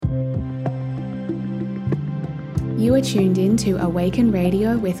You are tuned in to Awaken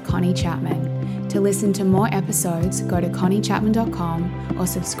Radio with Connie Chapman. To listen to more episodes, go to conniechapman.com or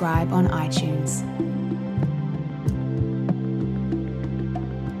subscribe on iTunes.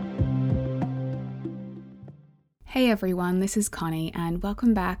 Hey everyone, this is Connie and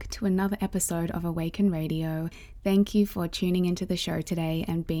welcome back to another episode of Awaken Radio. Thank you for tuning into the show today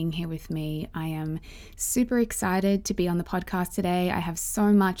and being here with me. I am super excited to be on the podcast today. I have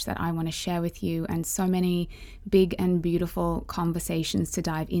so much that I want to share with you and so many big and beautiful conversations to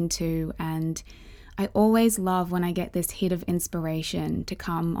dive into, and I always love when I get this hit of inspiration to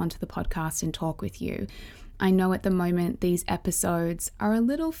come onto the podcast and talk with you. I know at the moment these episodes are a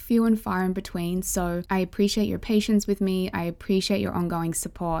little few and far in between, so I appreciate your patience with me. I appreciate your ongoing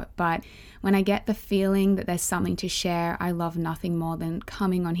support, but when I get the feeling that there's something to share, I love nothing more than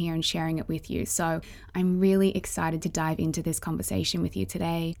coming on here and sharing it with you. So I'm really excited to dive into this conversation with you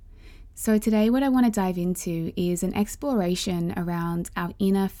today. So today what I want to dive into is an exploration around our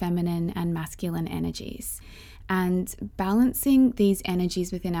inner feminine and masculine energies. And balancing these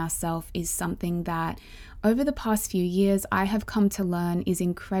energies within ourselves is something that over the past few years I have come to learn is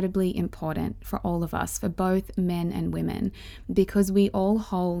incredibly important for all of us, for both men and women, because we all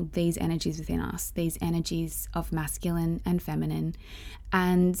hold these energies within us, these energies of masculine and feminine.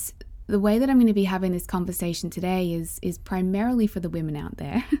 And the way that I'm going to be having this conversation today is primarily for the women out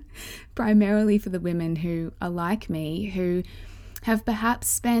there, primarily for the women who are like me, who have perhaps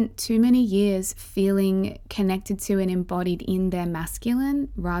spent too many years feeling connected to and embodied in their masculine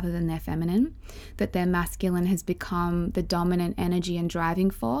rather than their feminine, that their masculine has become the dominant energy and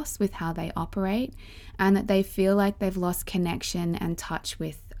driving force with how they operate, and that they feel like they've lost connection and touch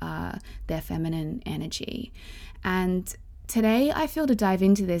with their feminine energy. And today I feel to dive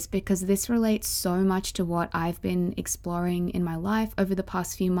into this because this relates so much to what I've been exploring in my life over the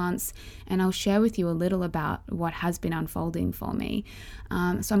past few months, and I'll share with you a little about what has been unfolding for me. So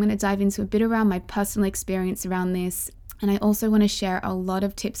I'm going to dive into a bit around my personal experience around this, and I also want to share a lot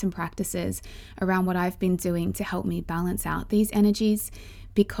of tips and practices around what I've been doing to help me balance out these energies,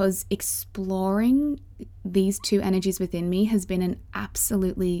 because exploring these two energies within me has been an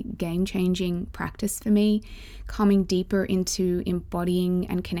absolutely game-changing practice for me. Coming deeper into embodying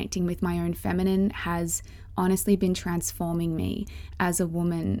and connecting with my own feminine has honestly been transforming me as a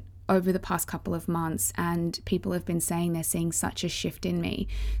woman over the past couple of months, and people have been saying they're seeing such a shift in me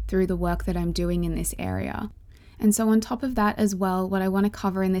through the work that I'm doing in this area. And so on top of that as well, what I want to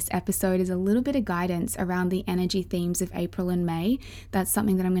cover in this episode is a little bit of guidance around the energy themes of April and May. That's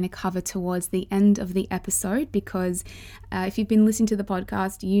something that I'm going to cover towards the end of the episode, because if you've been listening to the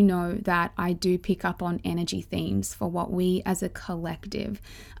podcast, you know that I do pick up on energy themes for what we as a collective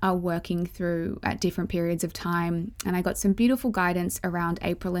are working through at different periods of time. And I got some beautiful guidance around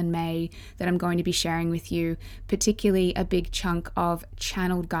April and May that I'm going to be sharing with you, particularly a big chunk of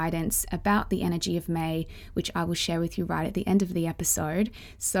channeled guidance about the energy of May, which I will share with you right at the end of the episode.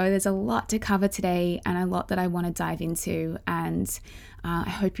 So there's a lot to cover today and a lot that I want to dive into, and I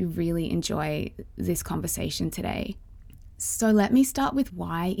hope you really enjoy this conversation today. So let me start with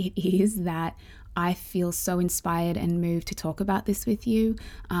why it is that I feel so inspired and moved to talk about this with you.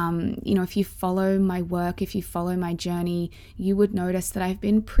 If you follow my work, if you follow my journey, you would notice that I've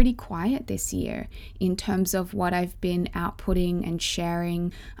been pretty quiet this year in terms of what I've been outputting and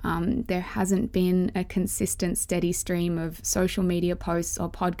sharing. There hasn't been a consistent, steady stream of social media posts or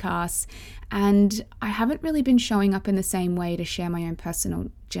podcasts, and I haven't really been showing up in the same way to share my own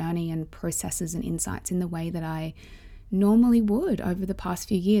personal journey and processes and insights in the way that I normally would over the past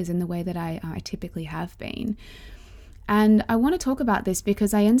few years, in the way that I typically have been. And I want to talk about this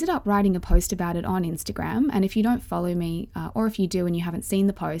because I ended up writing a post about it on Instagram. And if you don't follow me, or if you do and you haven't seen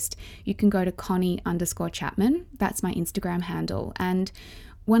the post, you can go to Connie_Chapman. That's my Instagram handle. And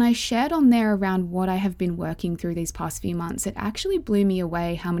when I shared on there around what I have been working through these past few months, it actually blew me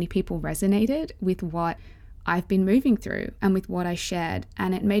away how many people resonated with what I've been moving through and with what I shared.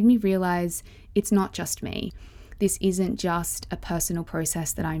 And it made me realize it's not just me. This isn't just a personal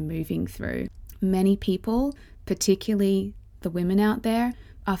process that I'm moving through. Many people, particularly the women out there,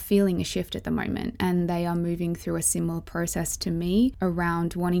 are feeling a shift at the moment, and they are moving through a similar process to me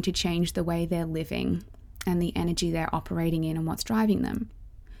around wanting to change the way they're living and the energy they're operating in and what's driving them.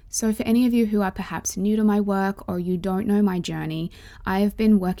 So for any of you who are perhaps new to my work or you don't know my journey, I have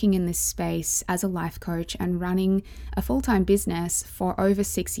been working in this space as a life coach and running a full-time business for over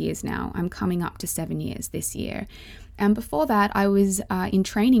 6 years now. I'm coming up to 7 years this year. And before that, I was in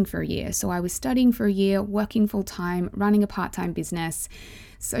training for a year. So I was studying for a year, working full-time, running a part-time business.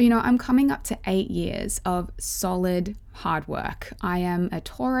 So, I'm coming up to 8 years of solid hard work. I am a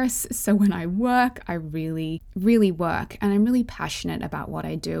Taurus, so when I work, I really, really work, and I'm really passionate about what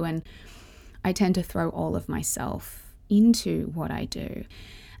I do, and I tend to throw all of myself into what I do.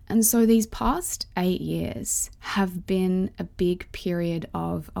 And so these past 8 years have been a big period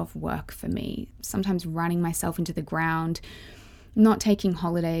of work for me, sometimes running myself into the ground, not taking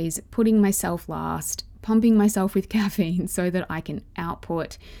holidays, putting myself last, pumping myself with caffeine so that I can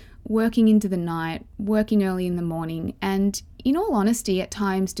output, working into the night, working early in the morning, and in all honesty, at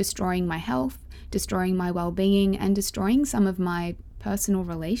times destroying my health, destroying my well-being, and destroying some of my personal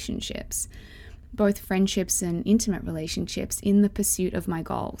relationships, both friendships and intimate relationships, in the pursuit of my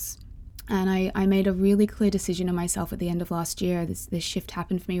goals. And I made a really clear decision to myself at the end of last year, this shift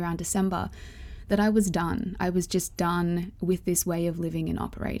happened for me around December, that I was done. I was just done with this way of living and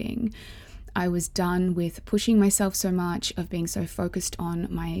operating. I was done with pushing myself so much, of being so focused on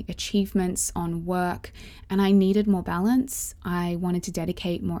my achievements, on work, and I needed more balance. I wanted to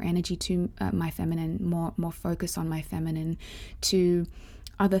dedicate more energy to my feminine, more focus on my feminine, to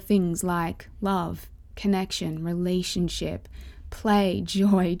other things like love, connection, relationship, play,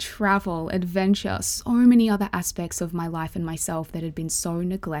 joy, travel, adventure, so many other aspects of my life and myself that had been so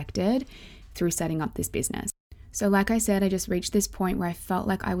neglected through setting up this business. So like I said, I just reached this point where I felt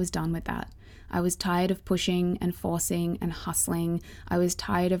like I was done with that. I was tired of pushing and forcing and hustling. I was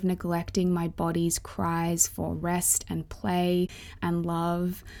tired of neglecting my body's cries for rest and play and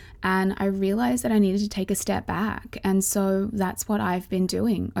love. And I realized that I needed to take a step back. And so that's what I've been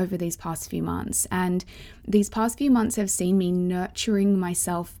doing over these past few months. And these past few months have seen me nurturing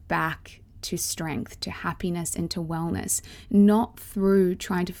myself back to strength, to happiness, and to wellness, not through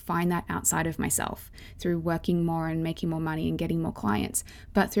trying to find that outside of myself, through working more and making more money and getting more clients,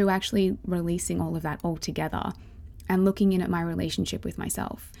 but through actually releasing all of that altogether and looking in at my relationship with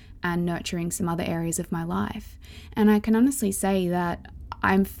myself and nurturing some other areas of my life. And I can honestly say that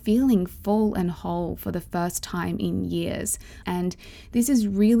I'm feeling full and whole for the first time in years. And this has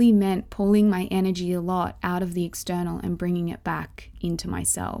really meant pulling my energy a lot out of the external and bringing it back into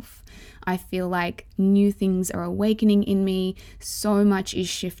myself. I feel like new things are awakening in me. So much is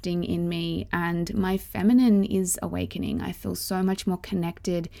shifting in me, and my feminine is awakening. I feel so much more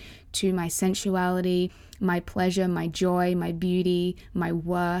connected to my sensuality, my pleasure, my joy, my beauty, my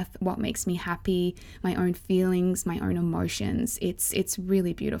worth, what makes me happy, my own feelings, my own emotions. It's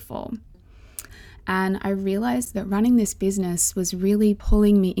really beautiful. And I realized that running this business was really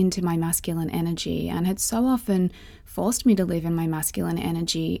pulling me into my masculine energy, and had so often forced me to live in my masculine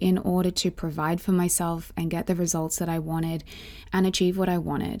energy in order to provide for myself and get the results that I wanted and achieve what I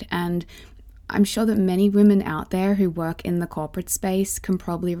wanted. And I'm sure that many women out there who work in the corporate space can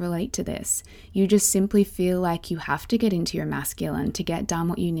probably relate to this. You just simply feel like you have to get into your masculine to get done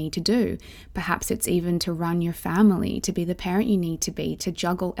what you need to do. Perhaps it's even to run your family, to be the parent you need to be, to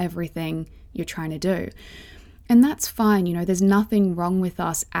juggle everything you're trying to do. And that's fine, there's nothing wrong with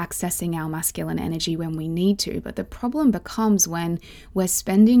us accessing our masculine energy when we need to, but the problem becomes when we're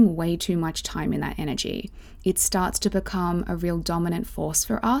spending way too much time in that energy. It starts to become a real dominant force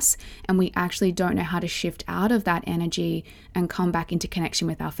for us, and we actually don't know how to shift out of that energy and come back into connection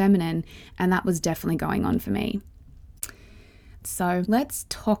with our feminine, and that was definitely going on for me. So let's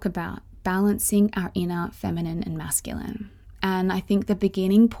talk about balancing our inner feminine and masculine. And I think the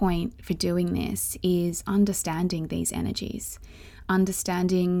beginning point for doing this is understanding these energies,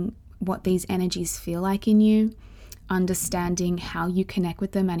 understanding what these energies feel like in you, understanding how you connect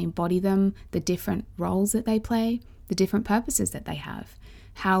with them and embody them, the different roles that they play, the different purposes that they have,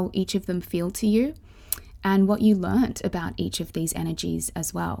 how each of them feel to you, and what you learnt about each of these energies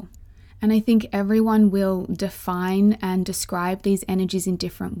as well. And I think everyone will define and describe these energies in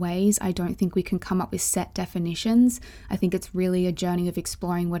different ways. I don't think we can come up with set definitions. I think it's really a journey of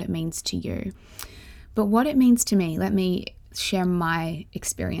exploring what it means to you. But what it means to me, let me share my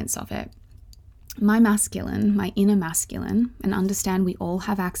experience of it. My masculine, my inner masculine, and understand we all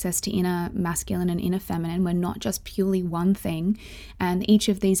have access to inner masculine and inner feminine. We're not just purely one thing. And each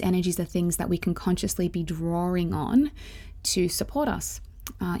of these energies are things that we can consciously be drawing on to support us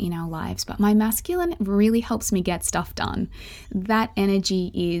in our lives. But my masculine really helps me get stuff done. That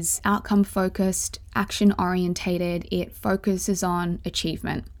energy is outcome focused, action orientated. It focuses on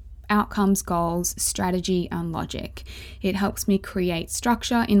achievement, outcomes, goals, strategy, and logic. It helps me create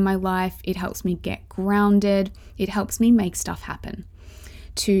structure in my life. It helps me get grounded. It helps me make stuff happen,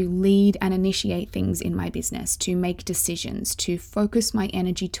 to lead and initiate things in my business, to make decisions, to focus my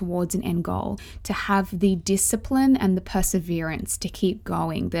energy towards an end goal, to have the discipline and the perseverance to keep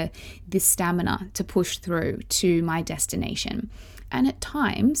going, the stamina to push through to my destination. And at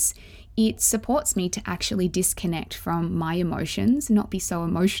times, it supports me to actually disconnect from my emotions, not be so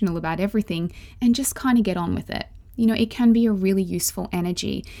emotional about everything, and just kind of get on with it. It can be a really useful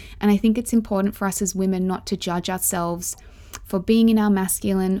energy. And I think it's important for us as women not to judge ourselves for being in our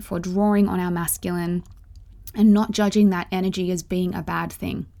masculine, for drawing on our masculine, and not judging that energy as being a bad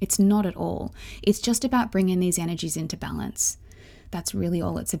thing. It's not at all. It's just about bringing these energies into balance. That's really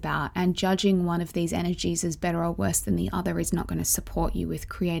all it's about. And judging one of these energies as better or worse than the other is not going to support you with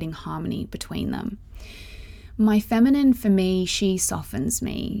creating harmony between them. My feminine, for me, she softens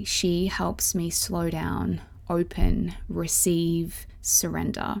me. She helps me slow down, open, receive,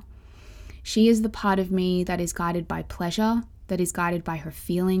 surrender. She is the part of me that is guided by pleasure, that is guided by her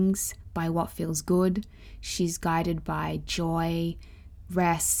feelings, by what feels good. She's guided by joy,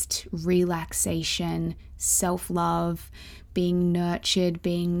 rest, relaxation, self-love, being nurtured,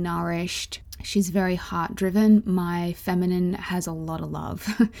 being nourished. She's very heart-driven. My feminine has a lot of love.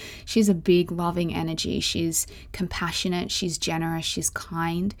 She's a big, loving energy. She's compassionate, she's generous, she's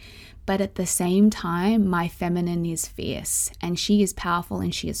kind. But at the same time, my feminine is fierce, and she is powerful,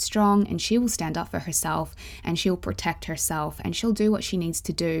 and she is strong, and she will stand up for herself, and she'll protect herself, and she'll do what she needs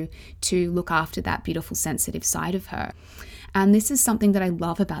to do to look after that beautiful, sensitive side of her. And this is something that I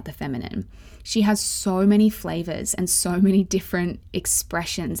love about the feminine. She has so many flavors and so many different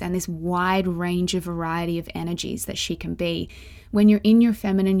expressions and this wide range of variety of energies that she can be. When you're in your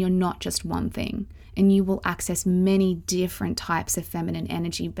feminine, you're not just one thing, and you will access many different types of feminine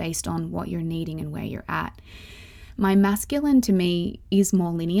energy based on what you're needing and where you're at. My masculine, to me, is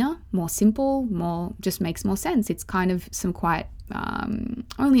more linear, more simple, just makes more sense. It's kind of some quite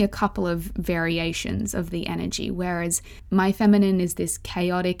only a couple of variations of the energy, whereas my feminine is this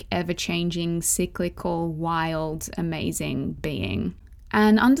chaotic, ever-changing, cyclical, wild, amazing being.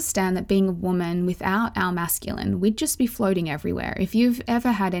 And understand that being a woman without our masculine, we'd just be floating everywhere. If you've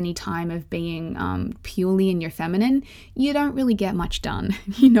ever had any time of being purely in your feminine, you don't really get much done.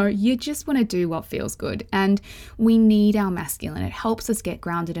 You just want to do what feels good. And we need our masculine. It helps us get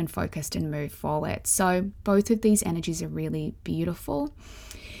grounded and focused and move forward. So both of these energies are really beautiful.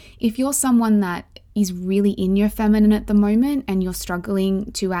 If you're someone that is really in your feminine at the moment and you're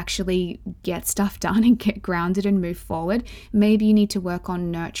struggling to actually get stuff done and get grounded and move forward, maybe you need to work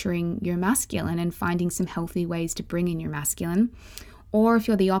on nurturing your masculine and finding some healthy ways to bring in your masculine. Or if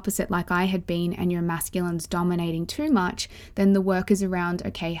you're the opposite, like I had been, and your masculine's dominating too much, then the work is around,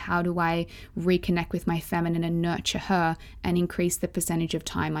 okay, how do I reconnect with my feminine and nurture her and increase the percentage of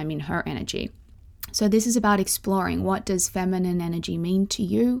time I'm in her energy? So this is about exploring, what does feminine energy mean to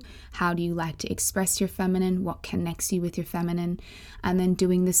you? How do you like to express your feminine? What connects you with your feminine? And then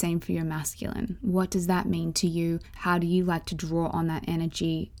doing the same for your masculine. What does that mean to you? How do you like to draw on that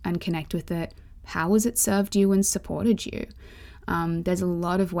energy and connect with it? How has it served you and supported you? There's a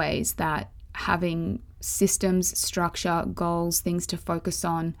lot of ways that having systems, structure, goals, things to focus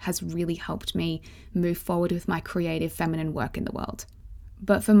on has really helped me move forward with my creative feminine work in the world.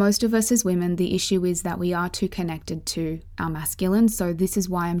 But for most of us as women, the issue is that we are too connected to our masculine. So this is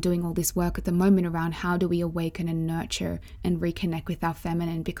why I'm doing all this work at the moment around how do we awaken and nurture and reconnect with our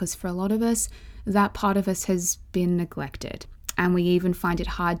feminine, because for a lot of us, that part of us has been neglected. And we even find it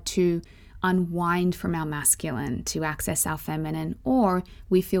hard to unwind from our masculine to access our feminine, or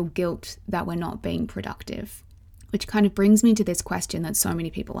we feel guilt that we're not being productive. Which kind of brings me to this question that so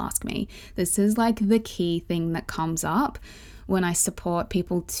many people ask me. This is like the key thing that comes up when I support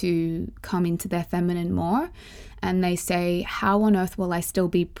people to come into their feminine more. And they say, how on earth will I still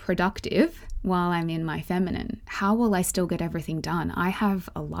be productive while I'm in my feminine? How will I still get everything done? I have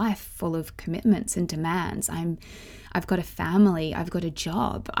a life full of commitments and demands. I've got a family, I've got a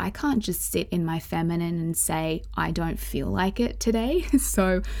job. I can't just sit in my feminine and say, I don't feel like it today.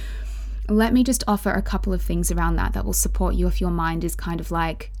 So let me just offer a couple of things around that will support you if your mind is kind of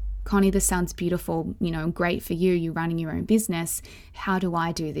like, Connie, this sounds beautiful, great for you, you're running your own business. How do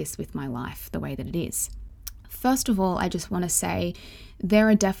I do this with my life the way that it is? First of all, I just want to say there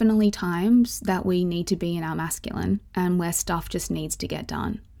are definitely times that we need to be in our masculine and where stuff just needs to get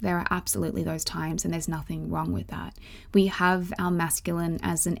done. There are absolutely those times, and there's nothing wrong with that. We have our masculine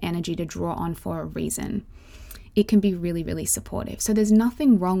as an energy to draw on for a reason. It can be really, really supportive. So there's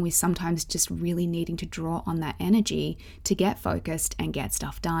nothing wrong with sometimes just really needing to draw on that energy to get focused and get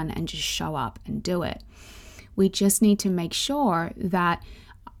stuff done and just show up and do it. We just need to make sure that,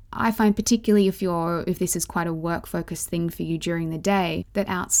 I find particularly if this is quite a work-focused thing for you during the day, that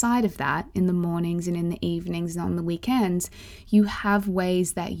outside of that, in the mornings and in the evenings and on the weekends, you have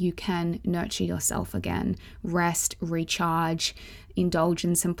ways that you can nurture yourself again, rest, recharge, indulge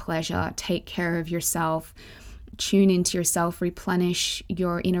in some pleasure, take care of yourself. tune into yourself, replenish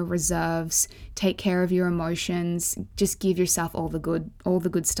your inner reserves, take care of your emotions, just give yourself all the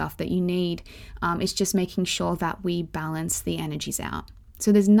good stuff that you need. It's just making sure that we balance the energies out.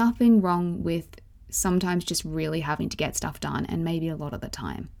 So there's nothing wrong with sometimes just really having to get stuff done, and maybe a lot of the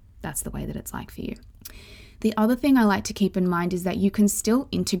time that's the way that it's like for you. The other thing I like to keep in mind is that you can still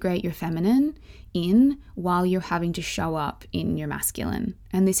integrate your feminine in while you're having to show up in your masculine.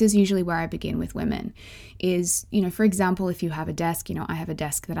 And this is usually where I begin with women is, for example, if you have a desk, I have a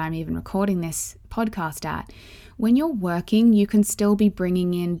desk that I'm even recording this podcast at. When you're working, you can still be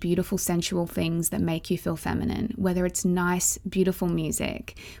bringing in beautiful, sensual things that make you feel feminine, whether it's nice, beautiful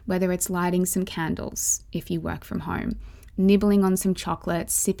music, whether it's lighting some candles if you work from home, nibbling on some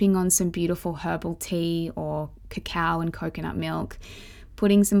chocolates, sipping on some beautiful herbal tea or cacao and coconut milk,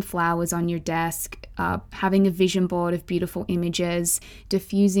 putting some flowers on your desk, having a vision board of beautiful images,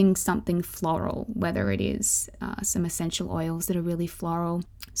 diffusing something floral, whether it is some essential oils that are really floral,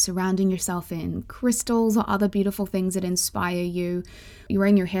 surrounding yourself in crystals or other beautiful things that inspire you. You're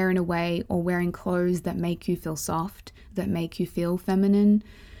wearing your hair in a way or wearing clothes that make you feel soft, that make you feel feminine.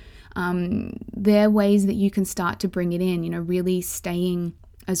 There are ways that you can start to bring it in, really staying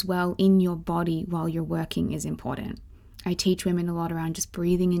as well in your body while you're working is important. I teach women a lot around just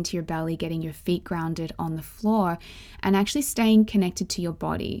breathing into your belly, getting your feet grounded on the floor, and actually staying connected to your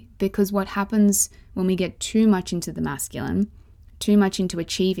body. Because what happens when we get too much into the masculine, too much into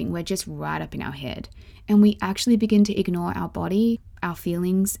achieving, we're just right up in our head. And we actually begin to ignore our body, our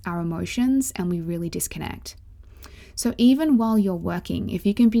feelings, our emotions, and we really disconnect. So even while you're working, if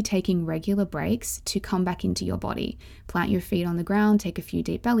you can be taking regular breaks to come back into your body, plant your feet on the ground, take a few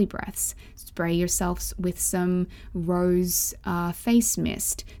deep belly breaths, spray yourself with some rose face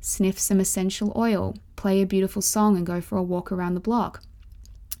mist, sniff some essential oil, play a beautiful song and go for a walk around the block,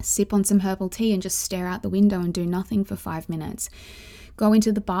 sip on some herbal tea and just stare out the window and do nothing for 5 minutes. Go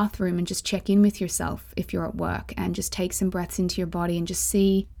into the bathroom and just check in with yourself if you're at work and just take some breaths into your body and just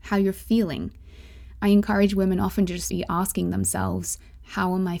see how you're feeling. I encourage women often to just be asking themselves,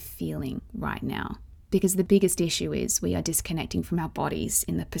 how am I feeling right now? Because the biggest issue is we are disconnecting from our bodies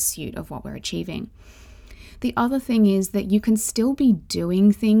in the pursuit of what we're achieving. The other thing is that you can still be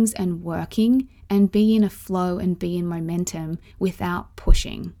doing things and working and be in a flow and be in momentum without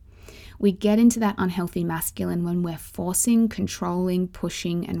pushing. We get into that unhealthy masculine when we're forcing, controlling,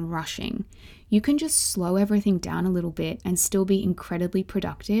 pushing, and rushing. You can just slow everything down a little bit and still be incredibly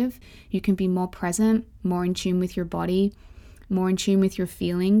productive. You can be more present, more in tune with your body, more in tune with your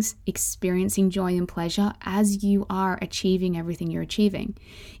feelings, experiencing joy and pleasure as you are achieving everything you're achieving.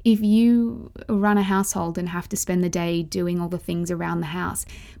 If you run a household and have to spend the day doing all the things around the house,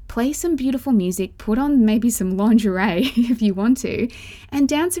 play some beautiful music, put on maybe some lingerie if you want to, and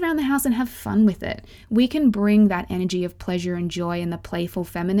dance around the house and have fun with it. We can bring that energy of pleasure and joy and the playful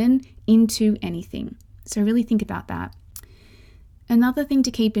feminine into anything. So really think about that. Another thing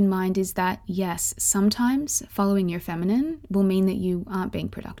to keep in mind is that, yes, sometimes following your feminine will mean that you aren't being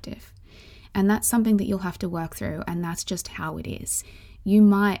productive. And that's something that you'll have to work through, and that's just how it is. You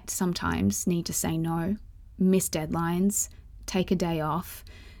might sometimes need to say no, miss deadlines, take a day off,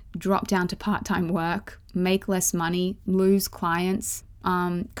 drop down to part-time work, make less money, lose clients,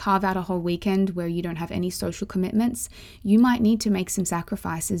 carve out a whole weekend where you don't have any social commitments. You might need to make some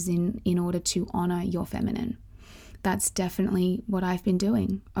sacrifices in order to honor your feminine. That's definitely what I've been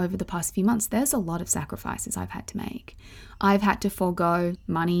doing over the past few months. There's a lot of sacrifices I've had to make. I've had to forego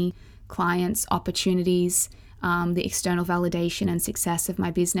money, clients, opportunities, the external validation and success of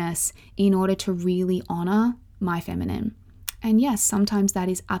my business in order to really honor my feminine. And yes, sometimes that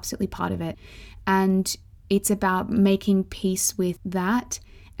is absolutely part of it. And it's about making peace with that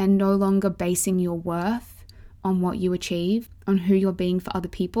and no longer basing your worth on what you achieve, on who you're being for other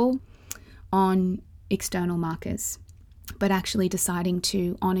people, on external markers, but actually deciding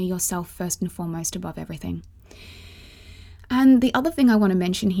to honor yourself first and foremost above everything. And the other thing I want to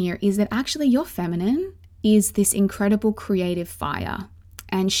mention here is that actually your feminine is this incredible creative fire,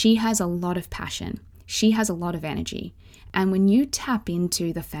 and she has a lot of passion. She has a lot of energy. And when you tap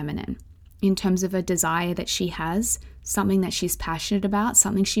into the feminine in terms of a desire that she has, something that she's passionate about,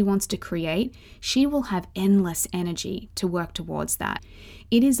 something she wants to create, she will have endless energy to work towards that.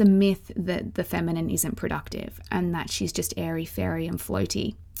 It is a myth that the feminine isn't productive and that she's just airy, fairy, and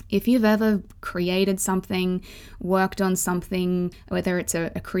floaty. If you've ever created something, worked on something, whether it's a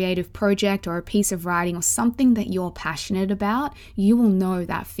creative project or a piece of writing or something that you're passionate about, you will know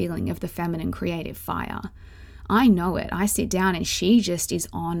that feeling of the feminine creative fire. I know it. I sit down and she just is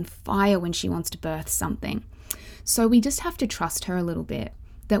on fire when she wants to birth something. So we just have to trust her a little bit,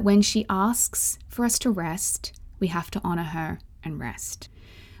 that when she asks for us to rest, we have to honor her and rest.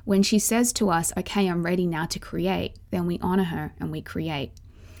 When she says to us, okay, I'm ready now to create, then we honor her and we create.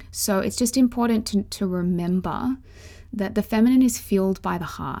 So it's just important to remember that the feminine is fueled by the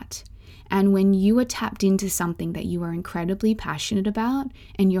heart. And when you are tapped into something that you are incredibly passionate about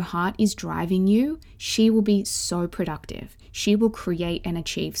and your heart is driving you, she will be so productive. She will create and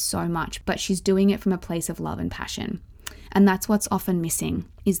achieve so much, but she's doing it from a place of love and passion. And that's what's often missing,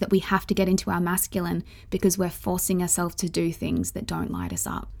 is that we have to get into our masculine because we're forcing ourselves to do things that don't light us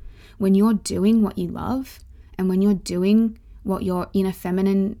up. When you're doing what you love and when you're doing what your inner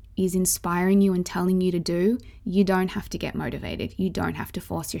feminine is inspiring you and telling you to do, you don't have to get motivated. You don't have to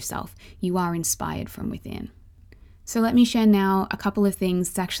force yourself. You are inspired from within. So let me share now a couple of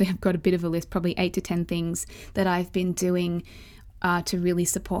things. Actually, I've got a bit of a list, probably 8 to 10 things that I've been doing to really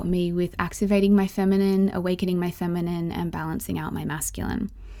support me with activating my feminine, awakening my feminine, and balancing out my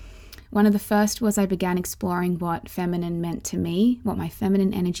masculine. One of the first was I began exploring what feminine meant to me, what my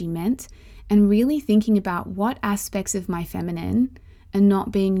feminine energy meant, and really thinking about what aspects of my feminine are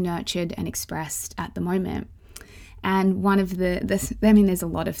not being nurtured and expressed at the moment. And one of there's a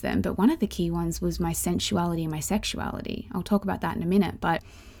lot of them, but one of the key ones was my sensuality and my sexuality. I'll talk about that in a minute, but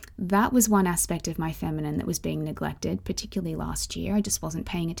that was one aspect of my feminine that was being neglected, particularly last year. I just wasn't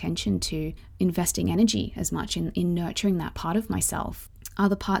paying attention to investing energy as much in nurturing that part of myself.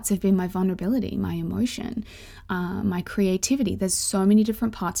 Other parts have been my vulnerability, my emotion, my creativity. There's so many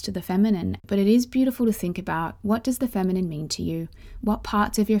different parts to the feminine, but it is beautiful to think about, what does the feminine mean to you? What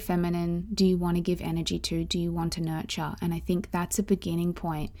parts of your feminine do you want to give energy to? Do you want to nurture? And I think that's a beginning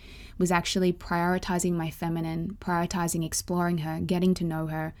point, was actually prioritizing my feminine, prioritizing exploring her, getting to know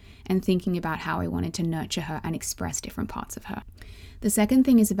her, and thinking about how I wanted to nurture her and express different parts of her. The second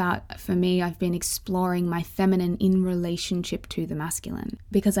thing is about, for me, I've been exploring my feminine in relationship to the masculine,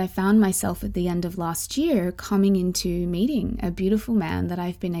 because I found myself at the end of last year coming into meeting a beautiful man that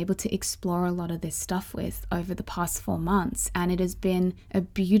I've been able to explore a lot of this stuff with over the past 4 months. And it has been a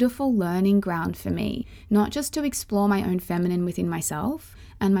beautiful learning ground for me, not just to explore my own feminine within myself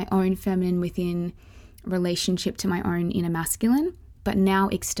and my own feminine within relationship to my own inner masculine, but now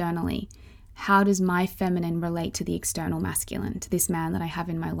externally. How does my feminine relate to the external masculine, to this man that I have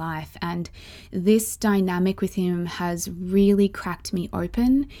in my life? And this dynamic with him has really cracked me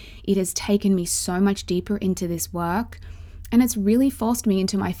open. It has taken me so much deeper into this work. And it's really forced me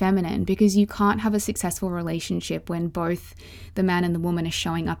into my feminine, because you can't have a successful relationship when both the man and the woman are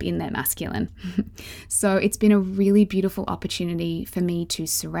showing up in their masculine. So it's been a really beautiful opportunity for me to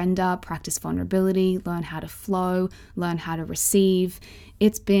surrender, practice vulnerability, learn how to flow, learn how to receive.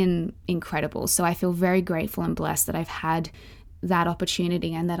 It's been incredible. So I feel very grateful and blessed that I've had that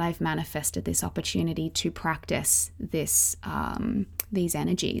opportunity and that I've manifested this opportunity to practice this, these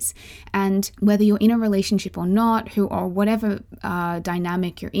energies. And whether you're in a relationship or not, or whatever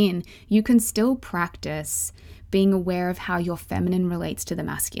dynamic you're in, you can still practice being aware of how your feminine relates to the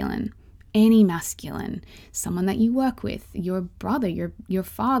masculine. Any masculine, someone that you work with, your brother, your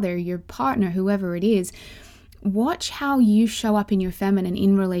father, your partner, whoever it is. Watch how you show up in your feminine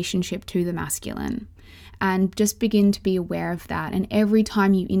in relationship to the masculine. And just begin to be aware of that. And every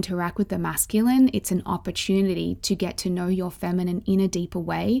time you interact with the masculine, it's an opportunity to get to know your feminine in a deeper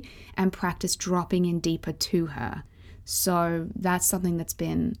way and practice dropping in deeper to her. So that's something that's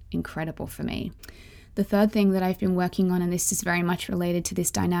been incredible for me. The third thing that I've been working on, and this is very much related to this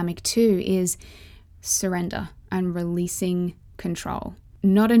dynamic too, is surrender and releasing control.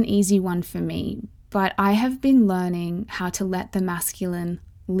 Not an easy one for me, but I have been learning how to let the masculine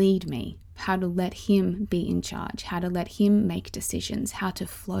lead me. How to let him be in charge, how to let him make decisions, how to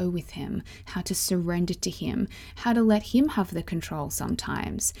flow with him, how to surrender to him, how to let him have the control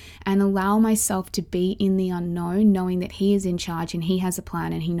sometimes, and allow myself to be in the unknown, knowing that he is in charge and he has a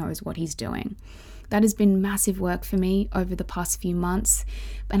plan and he knows what he's doing. That has been massive work for me over the past few months,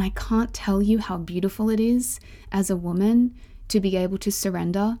 and I can't tell you how beautiful it is as a woman to be able to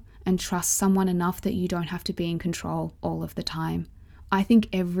surrender and trust someone enough that you don't have to be in control all of the time. I think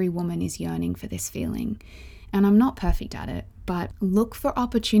every woman is yearning for this feeling, and I'm not perfect at it, but look for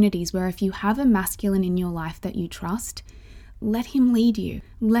opportunities where if you have a masculine in your life that you trust, let him lead you,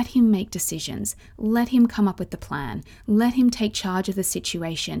 let him make decisions, let him come up with the plan, let him take charge of the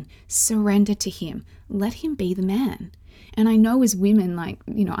situation, surrender to him, let him be the man. And I know as women,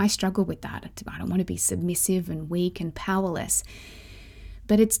 I struggle with that. I don't want to be submissive and weak and powerless,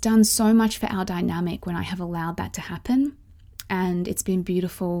 but it's done so much for our dynamic when I have allowed that to happen. And it's been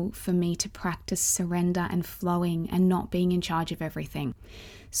beautiful for me to practice surrender and flowing and not being in charge of everything.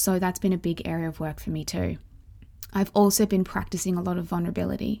 So that's been a big area of work for me too. I've also been practicing a lot of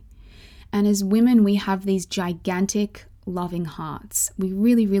vulnerability. And as women, we have these gigantic loving hearts. We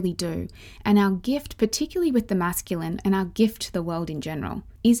really, really do. And our gift, particularly with the masculine, and our gift to the world in general,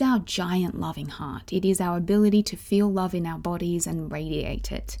 is our giant loving heart. It is our ability to feel love in our bodies and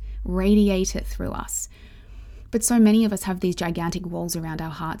radiate it through us. But so many of us have these gigantic walls around our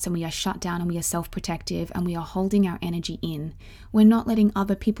hearts, and we are shut down and we are self-protective and we are holding our energy in. We're not letting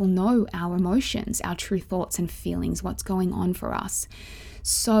other people know our emotions, our true thoughts and feelings, what's going on for us.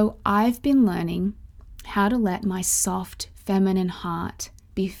 So I've been learning how to let my soft, feminine heart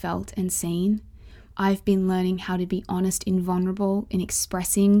be felt and seen. I've been learning how to be honest and vulnerable in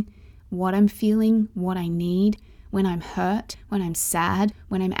expressing what I'm feeling, what I need, when I'm hurt, when I'm sad,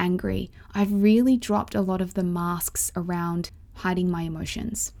 when I'm angry. I've really dropped a lot of the masks around hiding my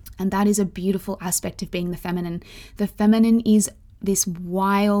emotions. And that is a beautiful aspect of being the feminine. The feminine is this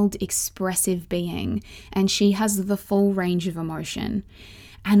wild, expressive being, and she has the full range of emotion.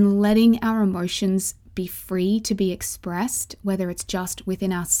 And letting our emotions be free to be expressed, whether it's just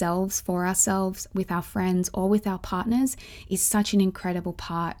within ourselves, for ourselves, with our friends, or with our partners, is such an incredible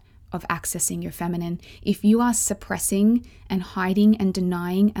part of accessing your feminine. If you are suppressing and hiding and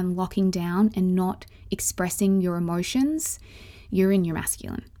denying and locking down and not expressing your emotions, you're in your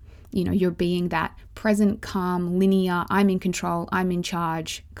masculine. You're being that present, calm, linear, I'm in control, I'm in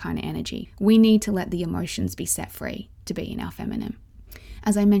charge kind of energy. We need to let the emotions be set free to be in our feminine.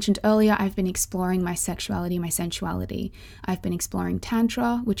 As I mentioned earlier, I've been exploring my sexuality, my sensuality. I've been exploring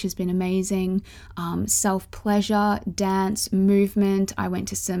Tantra, which has been amazing, self-pleasure, dance, movement. I went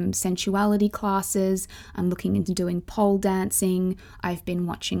to some sensuality classes. I'm looking into doing pole dancing. I've been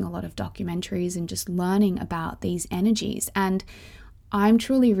watching a lot of documentaries and just learning about these energies. And I'm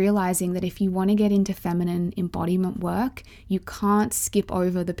truly realizing that if you want to get into feminine embodiment work, you can't skip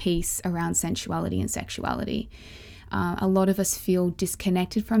over the piece around sensuality and sexuality. A lot of us feel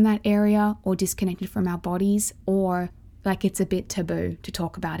disconnected from that area, or disconnected from our bodies, or like it's a bit taboo to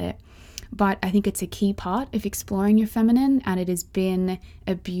talk about it. But I think it's a key part of exploring your feminine, and it has been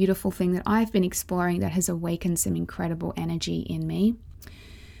a beautiful thing that I've been exploring that has awakened some incredible energy in me.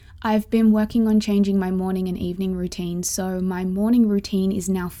 I've been working on changing my morning and evening routine, so my morning routine is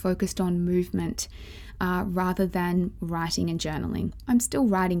now focused on movement rather than writing and journaling. I'm still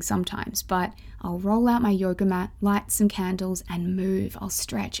writing sometimes, but I'll roll out my yoga mat, light some candles, and move. I'll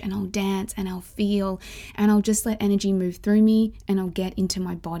stretch and I'll dance and I'll feel, and I'll just let energy move through me, and I'll get into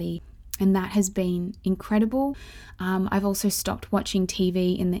my body. And that has been incredible. I've also stopped watching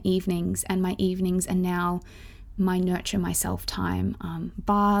TV in the evenings, and my evenings are now my nurture myself time.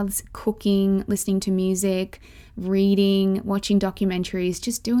 Baths, cooking, listening to music, reading, watching documentaries,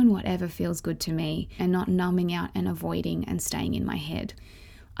 just doing whatever feels good to me and not numbing out and avoiding and staying in my head.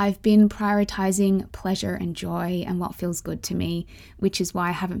 I've been prioritizing pleasure and joy and what feels good to me, which is why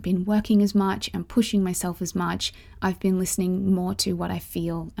I haven't been working as much and pushing myself as much. I've been listening more to what I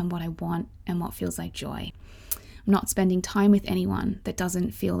feel and what I want and what feels like joy. I'm not spending time with anyone that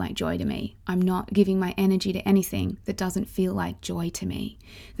doesn't feel like joy to me. I'm not giving my energy to anything that doesn't feel like joy to me,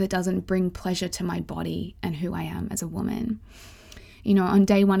 that doesn't bring pleasure to my body and who I am as a woman. On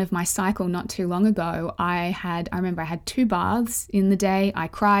day one of my cycle not too long ago, I remember I had 2 baths in the day. I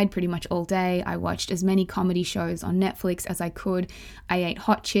cried pretty much all day. I watched as many comedy shows on Netflix as I could. I ate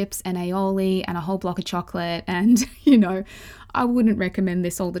hot chips and aioli and a whole block of chocolate. And, I wouldn't recommend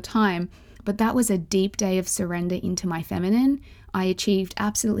this all the time, but that was a deep day of surrender into my feminine. I achieved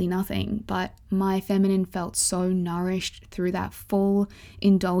absolutely nothing, but my feminine felt so nourished through that full,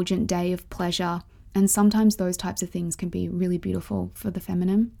 indulgent day of pleasure. And sometimes those types of things can be really beautiful for the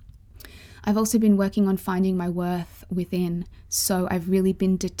feminine. I've also been working on finding my worth within. So I've really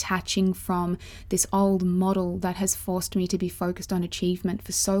been detaching from this old model that has forced me to be focused on achievement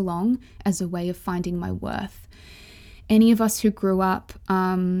for so long as a way of finding my worth. Any of us who grew up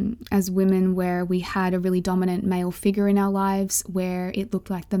as women where we had a really dominant male figure in our lives, where it looked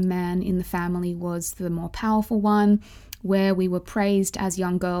like the man in the family was the more powerful one, where we were praised as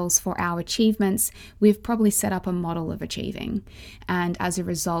young girls for our achievements, we've probably set up a model of achieving, and as a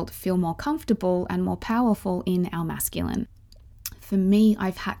result feel more comfortable and more powerful in our masculine. For me,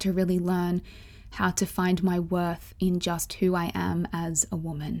 I've had to really learn how to find my worth in just who I am as a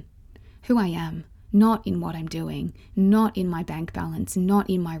woman. Who I am, not in what I'm doing, not in my bank balance, not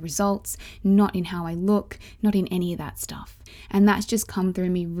in my results, not in how I look, not in any of that stuff. And that's just come through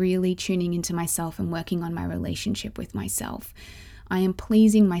me really tuning into myself and working on my relationship with myself. I am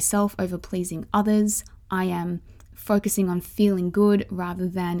pleasing myself over pleasing others. I am focusing on feeling good rather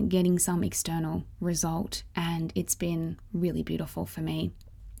than getting some external result. And it's been really beautiful for me.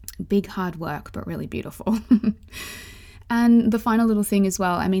 Big hard work, but really beautiful. And the final little thing as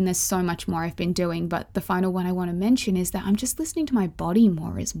well, I mean, there's so much more I've been doing, but the final one I want to mention is that I'm just listening to my body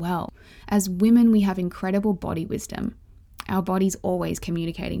more as well. As women, we have incredible body wisdom. Our body's always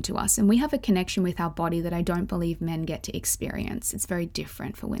communicating to us, and we have a connection with our body that I don't believe men get to experience. It's very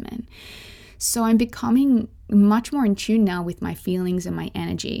different for women. So I'm becoming much more in tune now with my feelings and my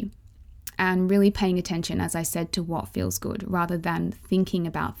energy, and really paying attention, as I said, to what feels good rather than thinking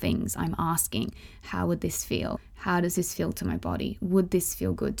about things. I'm asking, how would this feel? How does this feel to my body? Would this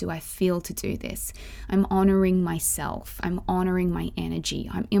feel good? Do I feel to do this? I'm honoring myself. I'm honoring my energy.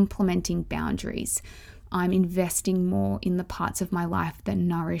 I'm implementing boundaries. I'm investing more in the parts of my life that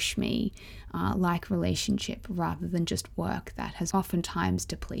nourish me, like relationship, rather than just work that has oftentimes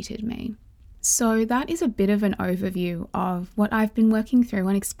depleted me. So that is a bit of an overview of what I've been working through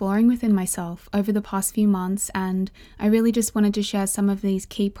and exploring within myself over the past few months, and I really just wanted to share some of these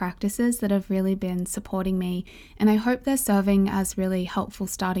key practices that have really been supporting me, and I hope they're serving as really helpful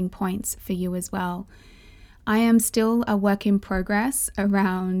starting points for you as well. I am still a work in progress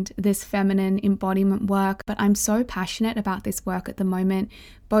around this feminine embodiment work, but I'm so passionate about this work at the moment,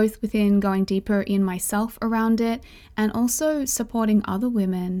 both within going deeper in myself around it and also supporting other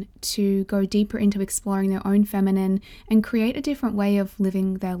women to go deeper into exploring their own feminine and create a different way of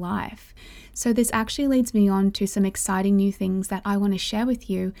living their life. So this actually leads me on to some exciting new things that I want to share with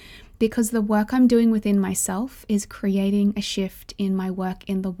you, because the work I'm doing within myself is creating a shift in my work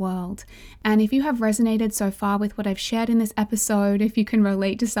in the world. And if you have resonated so far with what I've shared in this episode, if you can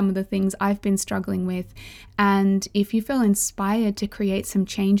relate to some of the things I've been struggling with, and if you feel inspired to create some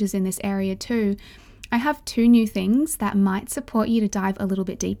changes in this area too, I have 2 new things that might support you to dive a little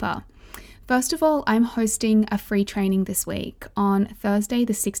bit deeper. First of all, I'm hosting a free training this week on Thursday,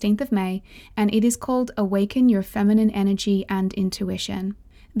 the 16th of May, and it is called Awaken Your Feminine Energy and Intuition.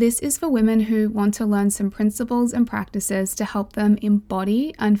 This is for women who want to learn some principles and practices to help them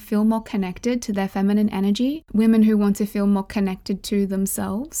embody and feel more connected to their feminine energy, women who want to feel more connected to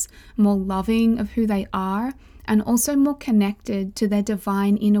themselves, more loving of who they are, and also more connected to their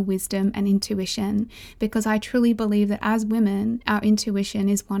divine inner wisdom and intuition, because I truly believe that as women, our intuition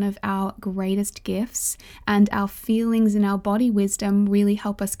is one of our greatest gifts, and our feelings and our body wisdom really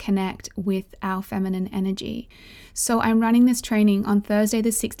help us connect with our feminine energy. So I'm running this training on Thursday, the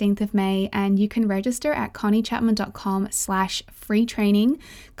 16th of May, and you can register at conniechapman.com/free training.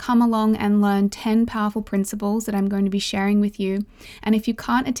 Come along and learn 10 powerful principles that I'm going to be sharing with you. And if you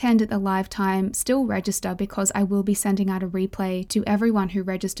can't attend at the live time, still register, because I will be sending out a replay to everyone who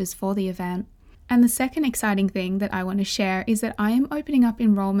registers for the event. And the second exciting thing that I want to share is that I am opening up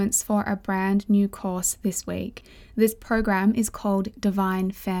enrollments for a brand new course this week. This program is called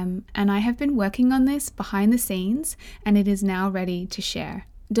Divine Femme, and I have been working on this behind the scenes, and it is now ready to share.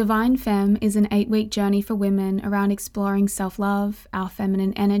 Divine Femme is an 8-week journey for women around exploring self-love, our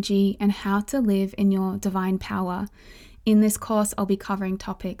feminine energy, and how to live in your divine power. In this course, I'll be covering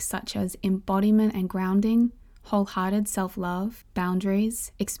topics such as embodiment and grounding, wholehearted self-love,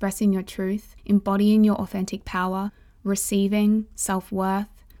 boundaries, expressing your truth, embodying your authentic power, receiving, self-worth,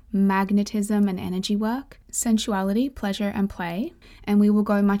 magnetism and energy work, sensuality, pleasure and play, and we will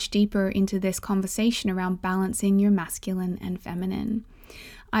go much deeper into this conversation around balancing your masculine and feminine.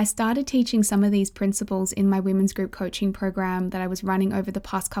 I started teaching some of these principles in my women's group coaching program that I was running over the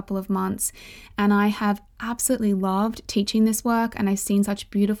past couple of months, and I have absolutely loved teaching this work, and I've seen such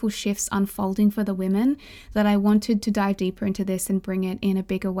beautiful shifts unfolding for the women that I wanted to dive deeper into this and bring it in a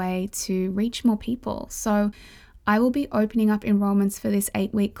bigger way to reach more people. So I will be opening up enrollments for this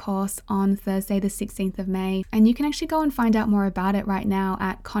 8-week course on Thursday, the 16th of May. And you can actually go and find out more about it right now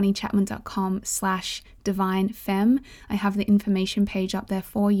at conniechapman.com/divinefemme. I have the information page up there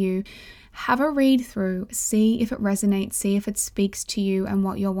for you. Have a read through, see if it resonates, see if it speaks to you and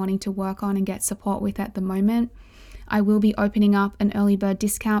what you're wanting to work on and get support with at the moment. I will be opening up an early bird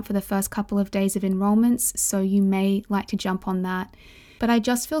discount for the first couple of days of enrollments, so you may like to jump on that. But I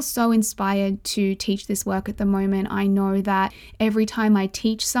just feel so inspired to teach this work at the moment. I know that every time I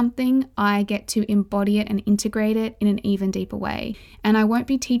teach something, I get to embody it and integrate it in an even deeper way. And I won't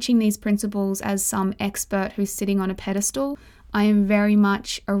be teaching these principles as some expert who's sitting on a pedestal. I am very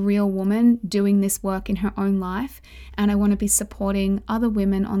much a real woman doing this work in her own life, and I want to be supporting other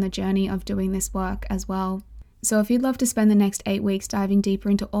women on the journey of doing this work as well. So if you'd love to spend the next 8 weeks diving deeper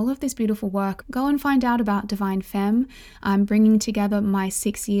into all of this beautiful work, go and find out about Divine Femme. I'm bringing together my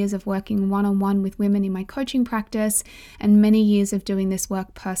 6 years of working one-on-one with women in my coaching practice and many years of doing this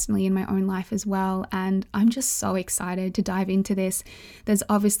work personally in my own life as well. And I'm just so excited to dive into this. There's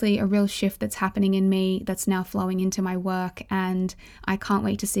obviously a real shift that's happening in me that's now flowing into my work, and I can't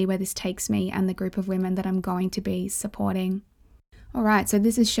wait to see where this takes me and the group of women that I'm going to be supporting. All right, so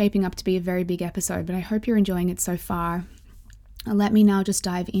this is shaping up to be a very big episode, but I hope you're enjoying it so far. Let me now just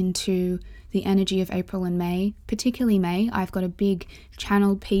dive into the energy of April and May, particularly May. I've got a big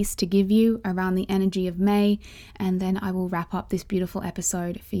channeled piece to give you around the energy of May, and then I will wrap up this beautiful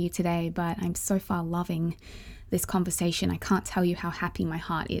episode for you today. But I'm so far loving this conversation. I can't tell you how happy my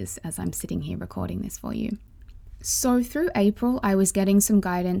heart is as I'm sitting here recording this for you. So through April, I was getting some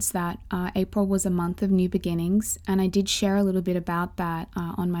guidance that April was a month of new beginnings, and I did share a little bit about that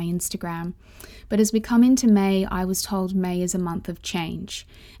on my Instagram. But as we come into May, I was told May is a month of change.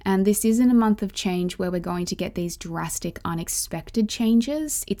 And this isn't a month of change where we're going to get these drastic, unexpected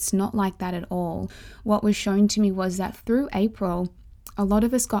changes. It's not like that at all. What was shown to me was that through April, a lot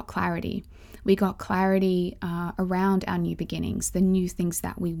of us got clarity. We got clarity around our new beginnings, the new things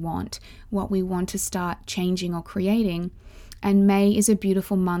that we want, what we want to start changing or creating. And May is a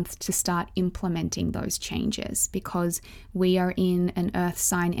beautiful month to start implementing those changes because we are in an earth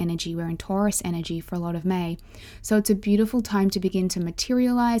sign energy. We're in Taurus energy for a lot of May. So it's a beautiful time to begin to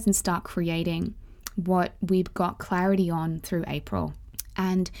materialize and start creating what we've got clarity on through April.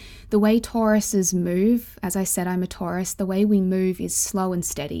 And the way Tauruses move, as I said, I'm a Taurus, the way we move is slow and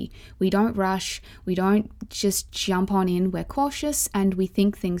steady. We don't rush, we don't just jump on in, we're cautious and we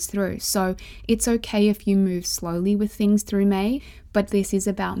think things through. So it's okay if you move slowly with things through May, but this is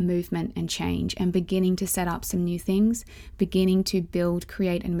about movement and change and beginning to set up some new things, beginning to build,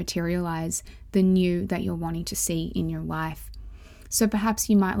 create and materialize the new that you're wanting to see in your life. So perhaps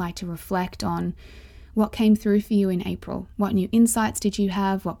you might like to reflect on what came through for you in April. What new insights did you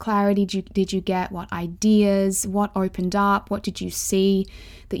have? What clarity did you get? What ideas? What opened up? What did you see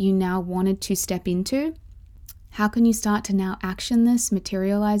that you now wanted to step into? How can you start to now action this,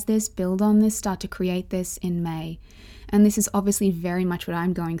 materialize this, build on this, start to create this in May? And this is obviously very much what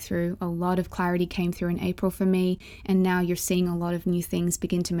I'm going through. A lot of clarity came through in April for me, and now you're seeing a lot of new things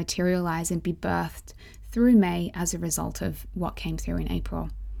begin to materialize and be birthed through May as a result of what came through in April.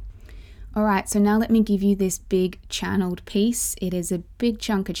 All right, so now let me give you this big channeled piece. It is a big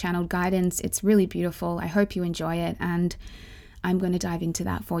chunk of channeled guidance. It's really beautiful. I hope you enjoy it, and I'm going to dive into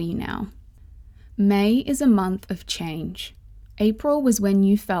that for you now. May is a month of change. April was when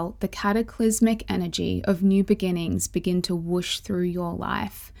you felt the cataclysmic energy of new beginnings begin to whoosh through your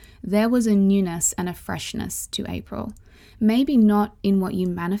life. There was a newness and a freshness to April. Maybe not in what you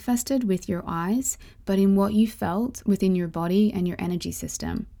manifested with your eyes, but in what you felt within your body and your energy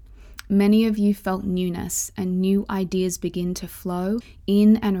system. Many of you felt newness and new ideas begin to flow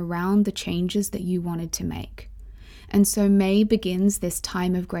in and around the changes that you wanted to make. And so May begins this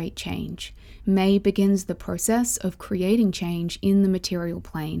time of great change. May begins the process of creating change in the material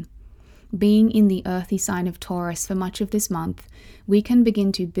plane. Being in the earthy sign of Taurus for much of this month, we can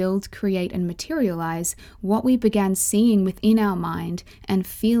begin to build, create, and materialize what we began seeing within our mind and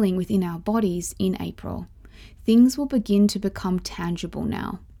feeling within our bodies in April. Things will begin to become tangible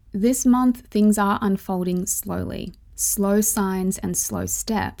now. This month, things are unfolding slowly, slow signs and slow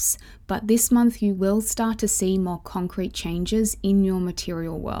steps, but this month you will start to see more concrete changes in your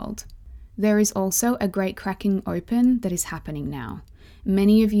material world. There is also a great cracking open that is happening now.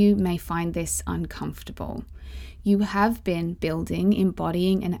 Many of you may find this uncomfortable. You have been building,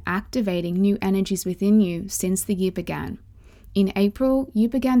 embodying, and activating new energies within you since the year began. In April, you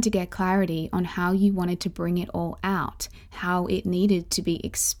began to get clarity on how you wanted to bring it all out, how it needed to be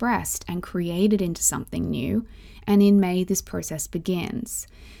expressed and created into something new, and in May this process begins.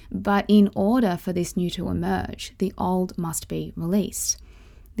 But in order for this new to emerge, the old must be released.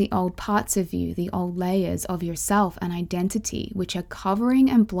 The old parts of you, the old layers of yourself and identity, which are covering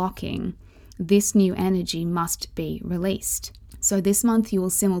and blocking this new energy, must be released. So this month you will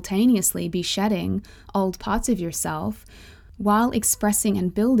simultaneously be shedding old parts of yourself while expressing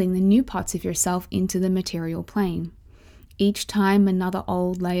and building the new parts of yourself into the material plane. Each time another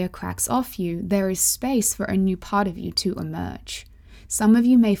old layer cracks off you, there is space for a new part of you to emerge. Some of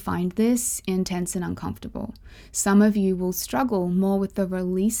you may find this intense and uncomfortable. Some of you will struggle more with the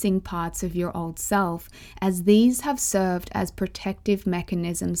releasing parts of your old self, as these have served as protective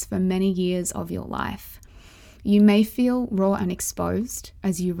mechanisms for many years of your life. You may feel raw and exposed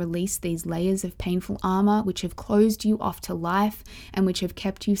as you release these layers of painful armor which have closed you off to life and which have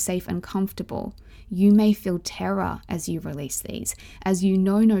kept you safe and comfortable. You may feel terror as you release these, as you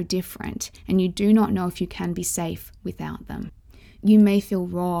know no different, and you do not know if you can be safe without them. You may feel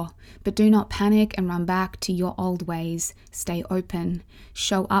raw, but do not panic and run back to your old ways. Stay open,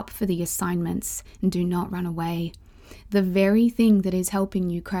 show up for the assignments, and do not run away. The very thing that is helping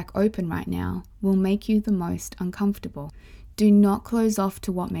you crack open right now will make you the most uncomfortable. Do not close off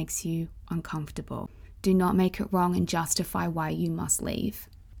to what makes you uncomfortable. Do not make it wrong and justify why you must leave.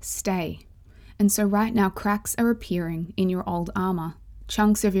 Stay. And so right now, cracks are appearing in your old armor.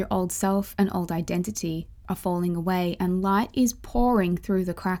 Chunks of your old self and old identity are falling away, and light is pouring through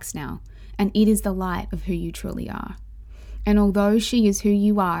the cracks now, and it is the light of who you truly are. And although she is who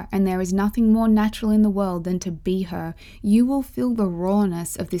you are, and there is nothing more natural in the world than to be her, you will feel the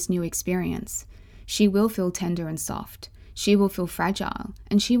rawness of this new experience. She will feel tender and soft. She will feel fragile,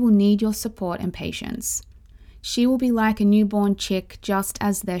 and she will need your support and patience. She will be like a newborn chick just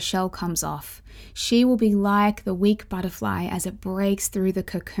as their shell comes off. She will be like the weak butterfly as it breaks through the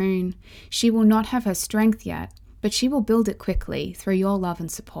cocoon. She will not have her strength yet, but she will build it quickly through your love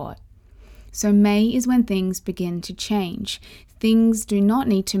and support. So May is when things begin to change. Things do not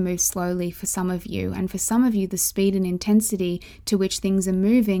need to move slowly for some of you, and for some of you the speed and intensity to which things are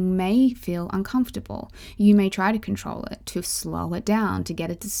moving may feel uncomfortable. You may try to control it, to slow it down, to get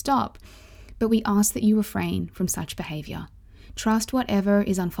it to stop. But we ask that you refrain from such behavior. Trust whatever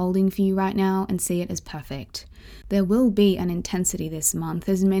is unfolding for you right now and see it as perfect. There will be an intensity this month,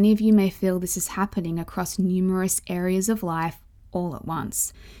 as many of you may feel this is happening across numerous areas of life all at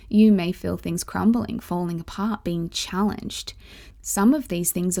once. You may feel things crumbling, falling apart, being challenged. Some of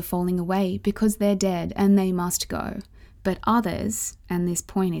these things are falling away because they're dead and they must go. But others, and this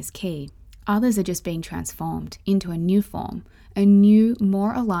point is key, others are just being transformed into a new form, a new,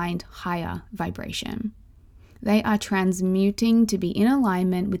 more aligned, higher vibration. They are transmuting to be in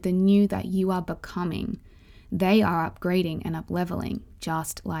alignment with the new that you are becoming. They are upgrading and up-leveling,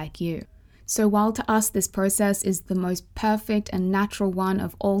 just like you. So while to us this process is the most perfect and natural one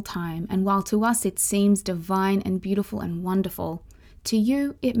of all time, and while to us it seems divine and beautiful and wonderful, to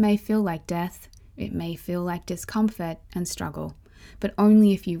you it may feel like death, it may feel like discomfort and struggle, but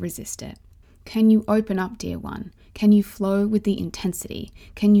only if you resist it. Can you open up, dear one? Can you flow with the intensity?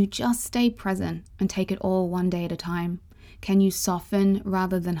 Can you just stay present and take it all one day at a time? Can you soften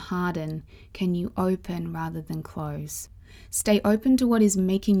rather than harden? Can you open rather than close? Stay open to what is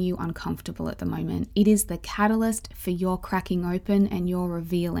making you uncomfortable at the moment. It is the catalyst for your cracking open and your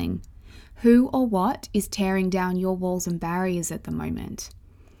revealing. Who or what is tearing down your walls and barriers at the moment?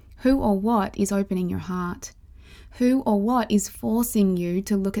 Who or what is opening your heart? Who or what is forcing you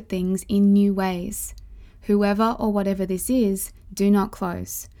to look at things in new ways? Whoever or whatever this is, do not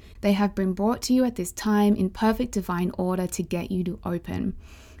close. They have been brought to you at this time in perfect divine order to get you to open.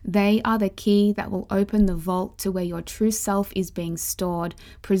 They are the key that will open the vault to where your true self is being stored,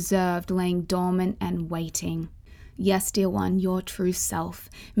 preserved, laying dormant and waiting. Yes, dear one, your true self.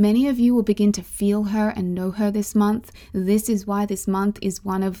 Many of you will begin to feel her and know her this month. This is why this month is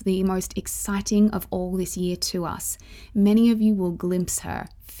one of the most exciting of all this year to us. Many of you will glimpse her,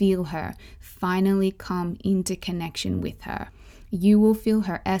 feel her, finally come into connection with her. You will feel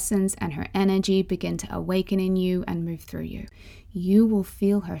her essence and her energy begin to awaken in you and move through you. You will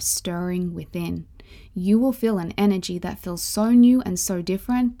feel her stirring within. You will feel an energy that feels so new and so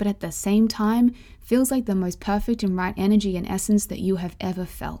different, but at the same time feels like the most perfect and right energy and essence that you have ever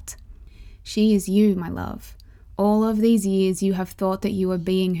felt. She is you, my love. All of these years you have thought that you are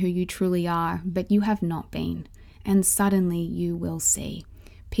being who you truly are, but you have not been. And suddenly you will see.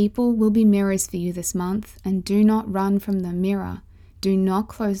 People will be mirrors for you this month, and do not run from the mirror. Do not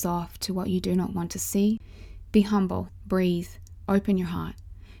close off to what you do not want to see. Be humble, breathe, open your heart.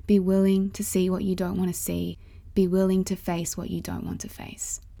 Be willing to see what you don't want to see. Be willing to face what you don't want to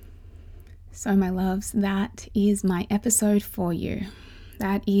face. So my loves, that is my episode for you.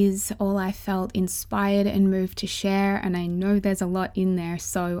 That is all I felt inspired and moved to share, and I know there's a lot in there,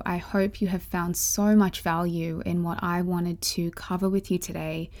 so I hope you have found so much value in what I wanted to cover with you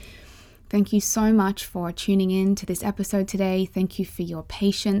today. Thank you so much for tuning in to this episode today. Thank you for your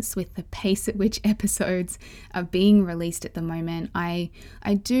patience with the pace at which episodes are being released at the moment. I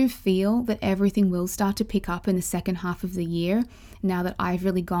do feel that everything will start to pick up in the second half of the year, now that I've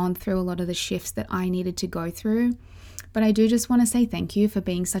really gone through a lot of the shifts that I needed to go through. But I do just want to say thank you for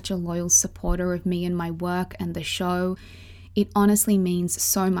being such a loyal supporter of me and my work and the show. It honestly means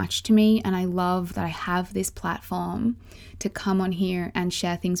so much to me, and I love that I have this platform to come on here and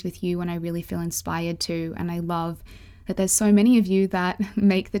share things with you when I really feel inspired to, and I love that there's so many of you that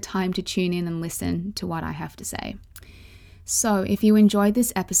make the time to tune in and listen to what I have to say. So if you enjoyed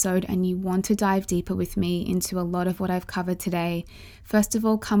this episode and you want to dive deeper with me into a lot of what I've covered today, first of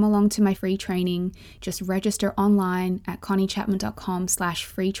all, come along to my free training. Just register online at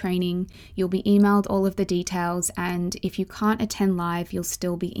conniechapman.com/free training. You'll be emailed all of the details, and if you can't attend live, you'll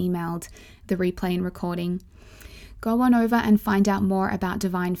still be emailed the replay and recording. Go on over and find out more about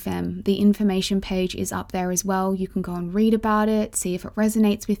Divine Femme. The information page is up there as well. You can go and read about it, see if it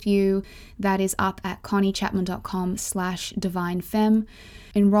resonates with you. That is up at conniechapman.com/divinefemme.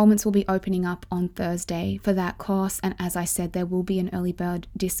 Enrollments will be opening up on Thursday for that course. And as I said, there will be an early bird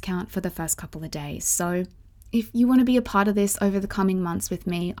discount for the first couple of days. So if you want to be a part of this over the coming months with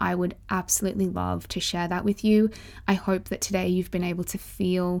me, I would absolutely love to share that with you. I hope that today you've been able to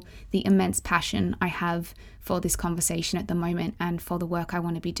feel the immense passion I have for this conversation at the moment and for the work I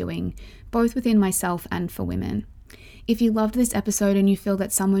want to be doing, both within myself and for women. If you loved this episode and you feel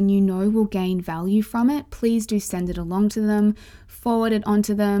that someone you know will gain value from it, please do send it along to them, forward it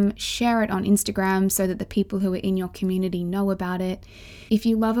onto them, share it on Instagram so that the people who are in your community know about it. If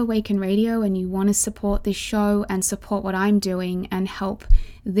you love Awaken Radio and you want to support this show and support what I'm doing and help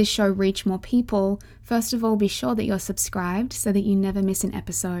this show reach more people, first of all, be sure that you're subscribed so that you never miss an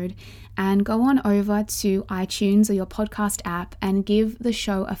episode. And go on over to iTunes or your podcast app and give the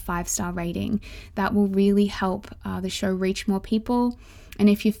show a 5-star rating. That will really help the show reach more people. And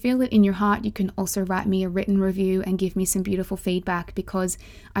if you feel it in your heart, you can also write me a written review and give me some beautiful feedback, because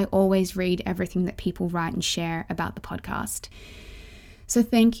I always read everything that people write and share about the podcast. So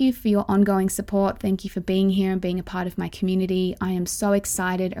thank you for your ongoing support. Thank you for being here and being a part of my community. I am so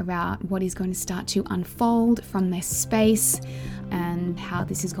excited about what is going to start to unfold from this space and how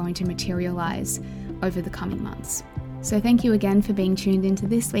this is going to materialize over the coming months. So thank you again for being tuned into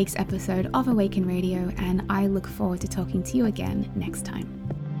this week's episode of Awaken Radio, and I look forward to talking to you again next time.